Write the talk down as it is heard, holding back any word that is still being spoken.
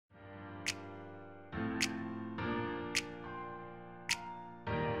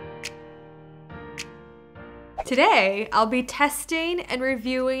Today, I'll be testing and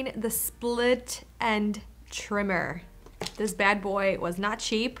reviewing the split end trimmer. This bad boy was not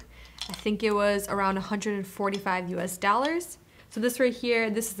cheap. I think it was around 145 US dollars. So this right here,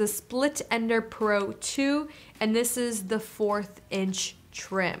 this is the Split Ender Pro 2, and this is the 1/4 inch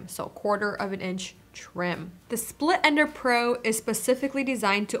trim, so 1/4 inch trim. The Split Ender Pro is specifically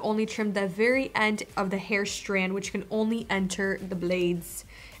designed to only trim the very end of the hair strand, which can only enter the blades.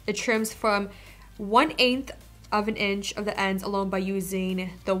 It trims from 1/8 of an inch of the ends alone by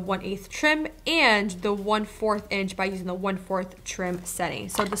using the 1/8 trim, and the 1/4 inch by using the 1/4 trim setting.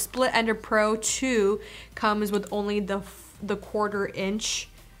 So the Split Ender Pro 2 comes with only the 1/4 inch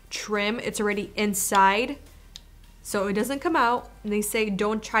trim. It's already inside, so it doesn't come out, and they say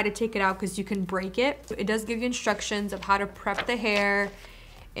don't try to take it out because you can break it. So it does give you instructions of how to prep the hair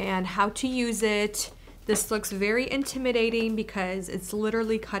and how to use it. This looks very intimidating because it's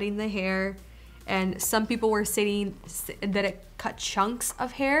literally cutting the hair, and some people were saying that it cut chunks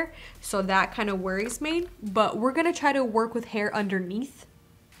of hair, so that kind of worries me. But we're gonna try to work with hair underneath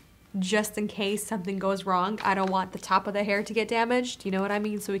just in case something goes wrong. I don't want the top of the hair to get damaged, you know what I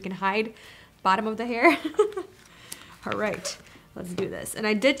mean? So we can hide bottom of the hair. All right, let's do this. And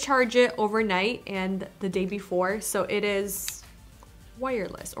I did charge it overnight and the day before, so it is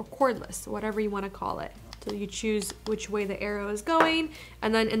wireless or cordless, whatever you want to call it. So you choose which way the arrow is going,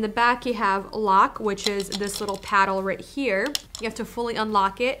 and then in the back you have lock, which is this little paddle right here. You have to fully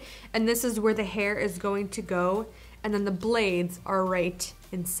unlock it, and this is where the hair is going to go, and then the blades are right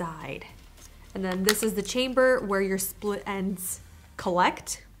inside. And then this is the chamber where your split ends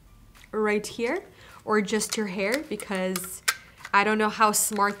collect, right here, or just your hair, because I don't know how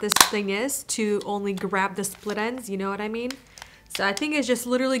smart this thing is to only grab the split ends, you know what I mean? So I think it's just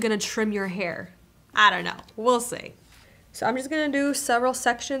literally gonna trim your hair. I don't know, we'll see. So I'm just gonna do several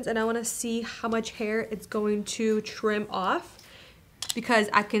sections, and I wanna see how much hair it's going to trim off, because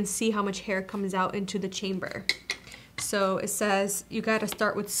I can see how much hair comes out into the chamber. So it says you gotta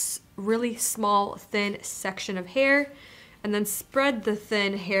start with really small, thin section of hair, and then spread the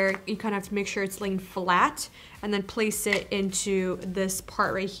thin hair. You kind of have to make sure it's laying flat, and then place it into this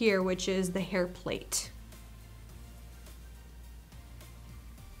part right here, which is the hair plate.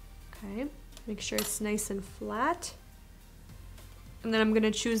 Okay, make sure it's nice and flat. And then I'm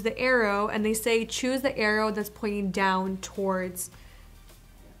gonna choose the arrow, and they say choose the arrow that's pointing down towards,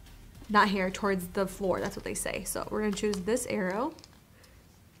 not here, towards the floor. That's what they say. So we're gonna choose this arrow.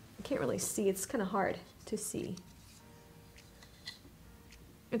 I can't really see, it's kind of hard to see.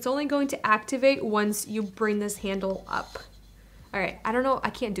 It's only going to activate once you bring this handle up. All right, I don't know, I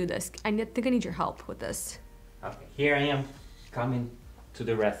can't do this. I think I need your help with this. Okay, here I am coming to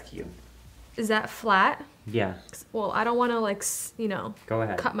the rescue. Is that flat? Yeah. Well, I don't want to, like, you know, go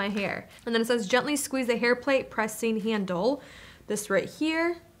ahead, cut my hair. And then it says gently squeeze the hair plate pressing handle, this right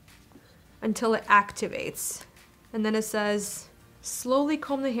here, until it activates. And then it says slowly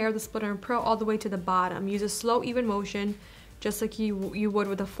comb the hair of the Split Ender Pro all the way to the bottom. Use a slow, even motion, just like you would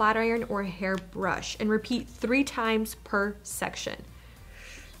with a flat iron or a hair brush, and repeat 3 times per section.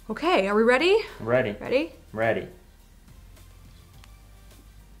 Okay, are we ready? Ready. Ready? Ready.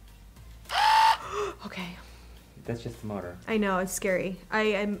 Okay. That's just the motor. I know, it's scary.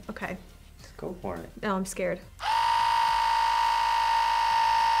 I'm okay. Just go for it. No, I'm scared.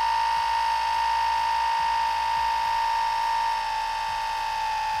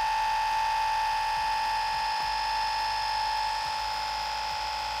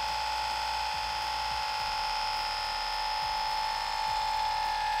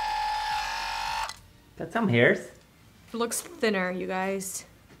 Got some hairs. It looks thinner, you guys.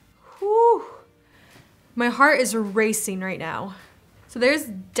 Whew. My heart is racing right now. So there's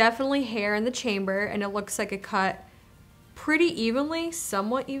definitely hair in the chamber, and it looks like it cut pretty evenly,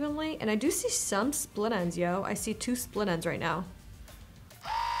 somewhat evenly. And I do see some split ends, yo. I see 2 split ends right now.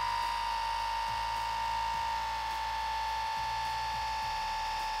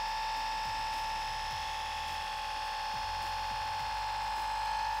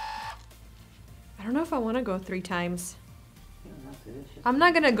 I don't know if I want to go 3 times. I'm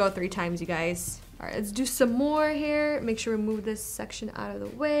not gonna go 3 times, you guys. All right, let's do some more here. Make sure we move this section out of the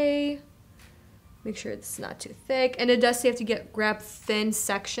way. Make sure it's not too thick. And it does say you have to grab thin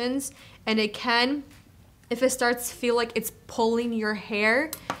sections, and it can, if it starts to feel like it's pulling your hair,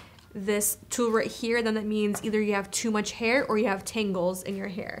 this tool right here, then that means either you have too much hair or you have tangles in your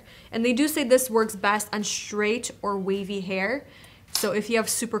hair. And they do say this works best on straight or wavy hair. So if you have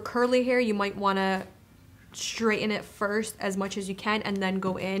super curly hair, you might wanna straighten it first as much as you can, and then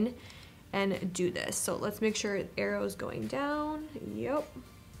go in and do this. So let's make sure the arrow's going down. Yep.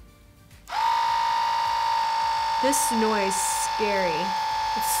 This noise is scary.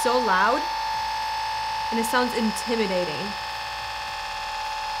 It's so loud and it sounds intimidating.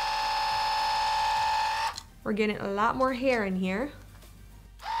 We're getting a lot more hair in here.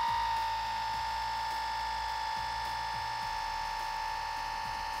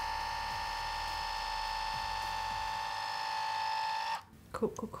 Cool,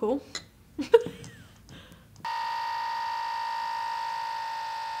 cool, cool.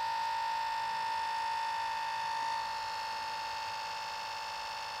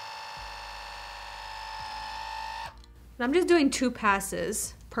 I'm just doing 2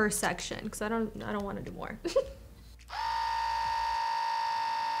 passes per section because I don't want to do more.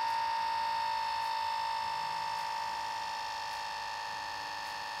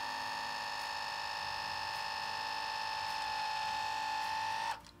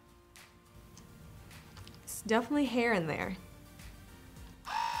 It's definitely hair in there.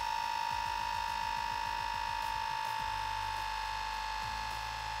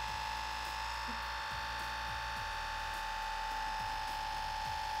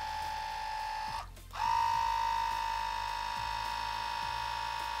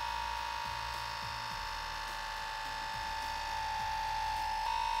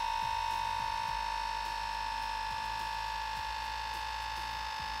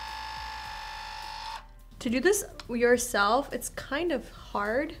 To do this yourself, it's kind of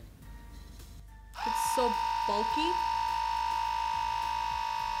hard. It's so bulky.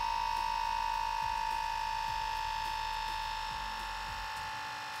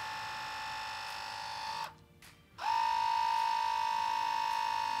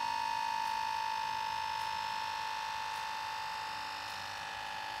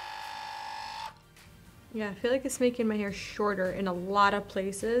 Yeah, I feel like it's making my hair shorter in a lot of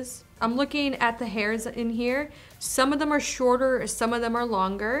places. I'm looking at the hairs in here. Some of them are shorter, some of them are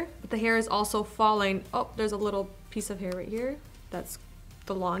longer. But the hair is also falling. Oh, there's a little piece of hair right here. That's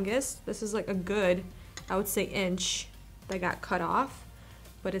the longest. This is like a good, I would say, inch that got cut off.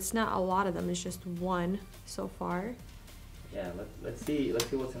 But it's not a lot of them, it's just one so far. Yeah, let's see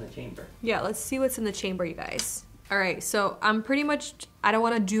what's in the chamber. Yeah, let's see what's in the chamber, you guys. All right, so I'm pretty much, I don't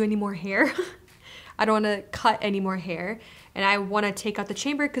want to do any more hair. I don't want to cut any more hair, and I want to take out the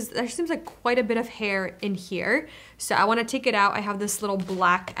chamber because there seems like quite a bit of hair in here. So I want to take it out. I have this little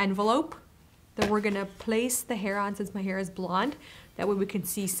black envelope that we're gonna place the hair on since my hair is blonde. That way we can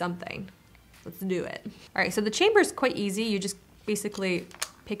see something. Let's do it. All right, so the chamber is quite easy. You just basically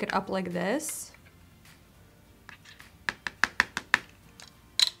pick it up like this.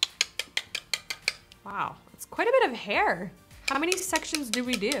 Wow, it's quite a bit of hair. How many sections do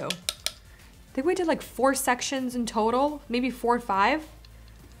we do? I think we did like 4 sections in total, maybe 4 or 5.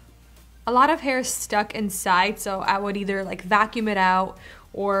 A lot of hair is stuck inside, so I would either like vacuum it out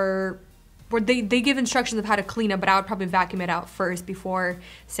or they give instructions of how to clean it, but I would probably vacuum it out first before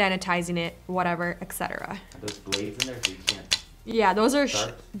sanitizing it, whatever, etc. Are those blades in there so you can't? Yeah,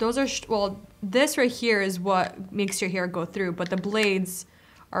 well, this right here is what makes your hair go through, but the blades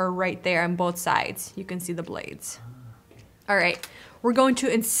are right there on both sides. You can see the blades. Okay. All right, we're going to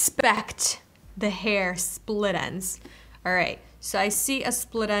inspect the hair split ends. All right, so I see a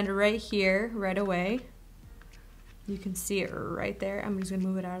split end right here, right away. You can see it right there. I'm just gonna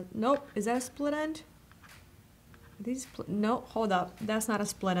move it out. Nope, is that a split end? Are these no, hold up, that's not a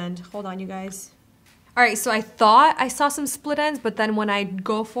split end. Hold on, you guys. All right, so I thought I saw some split ends, but then when I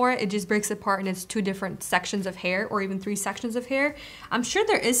go for it, it just breaks apart and it's 2 different sections of hair or even 3 sections of hair. I'm sure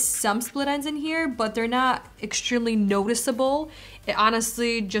there is some split ends in here, but they're not extremely noticeable. It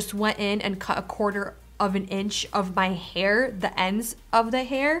honestly just went in and cut 1/4 of an inch of my hair, the ends of the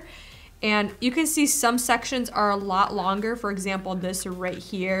hair. And you can see some sections are a lot longer. For example, this right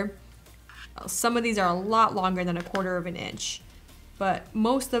here. Some of these are a lot longer than 1/4 of an inch, but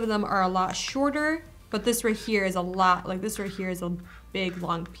most of them are a lot shorter. But this right here is a lot, like this right here is a big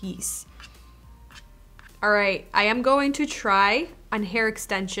long piece. All right, I am going to try on hair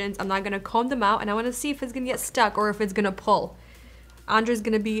extensions. I'm not gonna comb them out, and I wanna see if it's gonna get stuck or if it's gonna pull. Andre's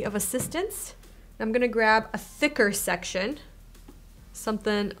gonna be of assistance. I'm gonna grab a thicker section,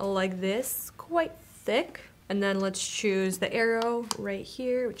 something like this, quite thick. And then let's choose the arrow right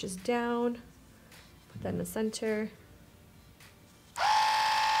here, which is down. Put that in the center.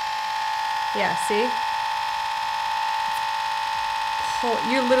 Yeah, see? Pull,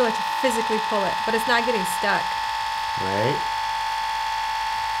 you literally have to physically pull it, but it's not getting stuck. Right.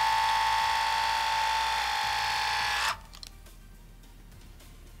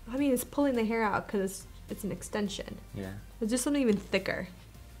 I mean, it's pulling the hair out because it's an extension. Yeah. Let's do something even thicker.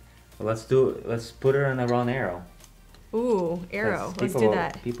 Well, let's put her on the wrong arrow. Ooh, arrow. Let's do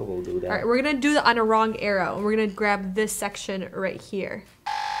that. People will do that. All right, we're gonna do that on a wrong arrow. And we're gonna grab this section right here.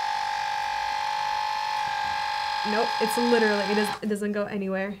 Nope, it's literally, it doesn't go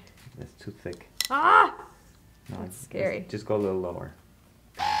anywhere. That's too thick. Ah! No, That's scary. Just go a little lower.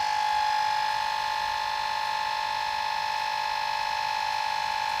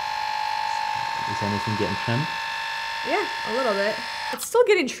 Is anything getting trimmed? Yeah, a little bit. It's still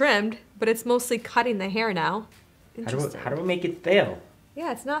getting trimmed, but it's mostly cutting the hair now. How do we make it fail?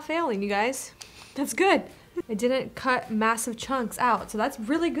 Yeah, it's not failing, you guys. That's good. I didn't cut massive chunks out, so that's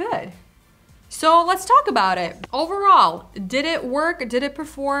really good. So let's talk about it. Overall, did it work? Did it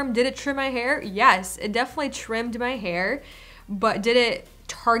perform? Did it trim my hair? Yes, it definitely trimmed my hair, but did it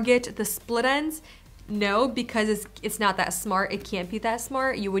target the split ends? No, because it's not that smart. It can't be that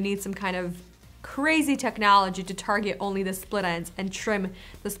smart. You would need some kind of crazy technology to target only the split ends and trim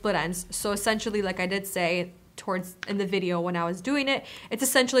the split ends. So essentially, like I did say in the video when I was doing it, it's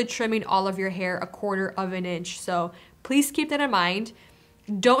essentially trimming all of your hair 1/4 of an inch. So please keep that in mind.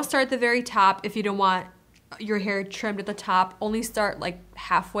 Don't start at the very top if you don't want your hair trimmed at the top. Only start like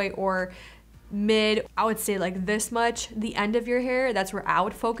halfway or mid, I would say like this much, the end of your hair. That's where I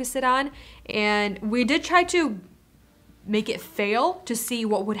would focus it on. And we did try to make it fail to see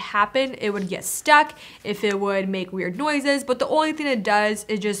what would happen. It would get stuck, if it would make weird noises, but the only thing it does,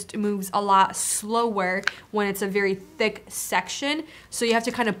 it just moves a lot slower when it's a very thick section. So you have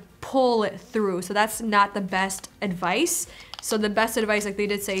to kind of pull it through. So that's not the best advice. So the best advice, like they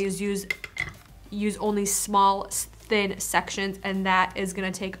did say, is use only small, thin sections, and that is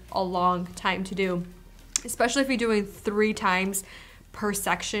gonna take a long time to do, especially if you're doing 3 times per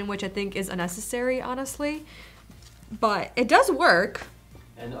section, which I think is unnecessary, honestly. But it does work.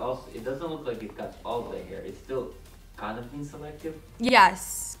 And also, it doesn't look like it got all the hair. It's still kind of being selective.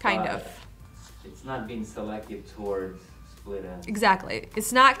 Yes, kind of. It's not being selective towards split ends. Exactly.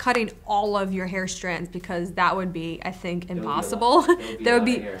 It's not cutting all of your hair strands, because that would be, I think, impossible. There would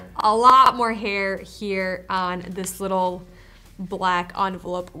be a lot more hair here on this little black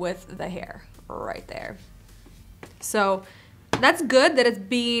envelope with the hair right there. So that's good that it's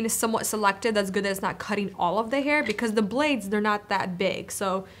being somewhat selective. That's good that it's not cutting all of the hair, because the blades, they're not that big.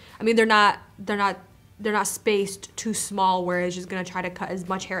 So, I mean, they're not spaced too small where it's just gonna try to cut as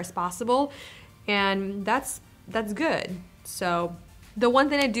much hair as possible. And that's good. So the one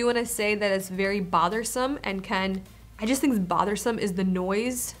thing I do want to say that is very bothersome and I just think is bothersome is the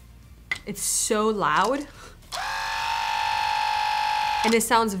noise. It's so loud. And it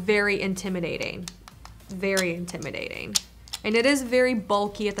sounds very intimidating. Very intimidating. And it is very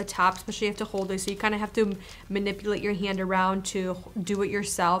bulky at the top, especially you have to hold it, so you kind of have to manipulate your hand around to do it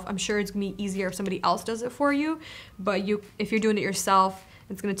yourself. I'm sure it's gonna be easier if somebody else does it for you, but if you're doing it yourself,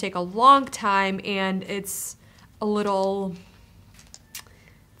 it's gonna take a long time, and it's a little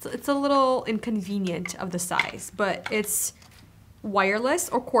inconvenient of the size, but it's wireless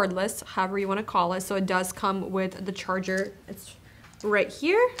or cordless, however you want to call it. So it does come with the charger. It's right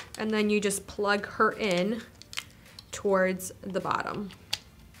here, and then you just plug her in towards the bottom.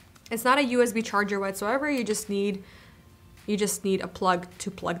 It's not a USB charger whatsoever. You just need a plug to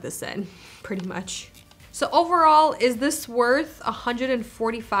plug this in, pretty much. So overall, is this worth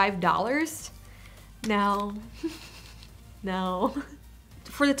 $145? No. No.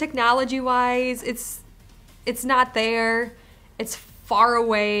 For the technology wise, it's not there. It's far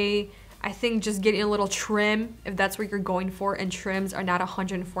away. I think just getting a little trim, if that's what you're going for, and trims are not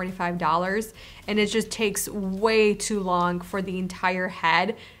 $145, and it just takes way too long for the entire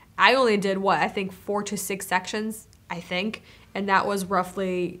head. I only did what, I think 4 to 6 sections, I think, and that was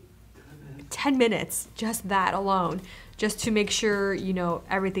roughly 10 minutes, just that alone, just to make sure, you know,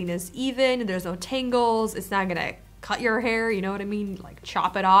 everything is even, there's no tangles, it's not gonna cut your hair, you know what I mean, like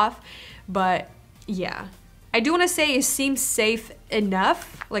chop it off. But yeah, I do want to say it seems safe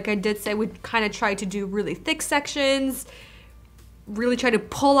enough. Like I did say, we kind of tried to do really thick sections, really try to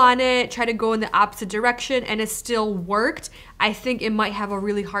pull on it, try to go in the opposite direction, and it still worked. I think it might have a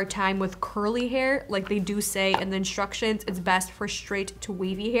really hard time with curly hair. Like they do say in the instructions, it's best for straight to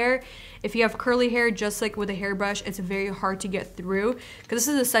wavy hair. If you have curly hair, just like with a hairbrush, it's very hard to get through, because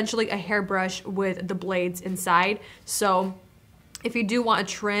this is essentially a hairbrush with the blades inside. So if you do want a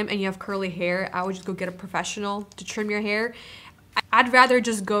trim and you have curly hair, I would just go get a professional to trim your hair. I'd rather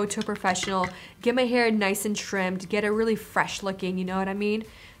just go to a professional, get my hair nice and trimmed, get it really fresh looking, you know what I mean?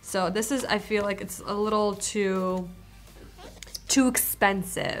 So this is, I feel like it's a little too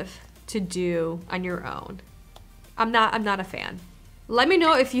expensive to do on your own. I'm not a fan. Let me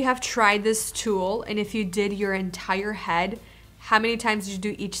know if you have tried this tool, and if you did your entire head, how many times did you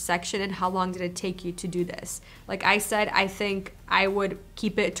do each section and how long did it take you to do this? Like I said, I think I would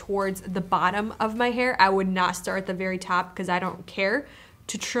keep it towards the bottom of my hair. I would not start at the very top because I don't care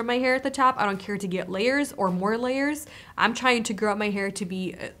to trim my hair at the top. I don't care to get layers or more layers. I'm trying to grow out my hair to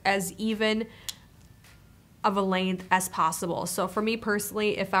be as even of a length as possible. So for me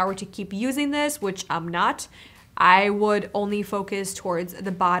personally, if I were to keep using this, which I'm not, I would only focus towards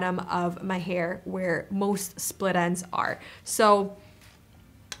the bottom of my hair where most split ends are. So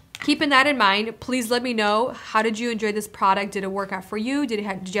keeping that in mind, please let me know, how did you enjoy this product? Did it work out for you? Did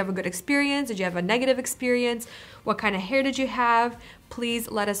you have a good experience? Did you have a negative experience? What kind of hair did you have?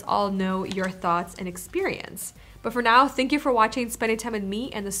 Please let us all know your thoughts and experience. But for now, thank you for watching, spending time with me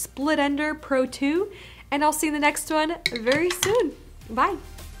and the Split Ender Pro 2, and I'll see you in the next one very soon. Bye.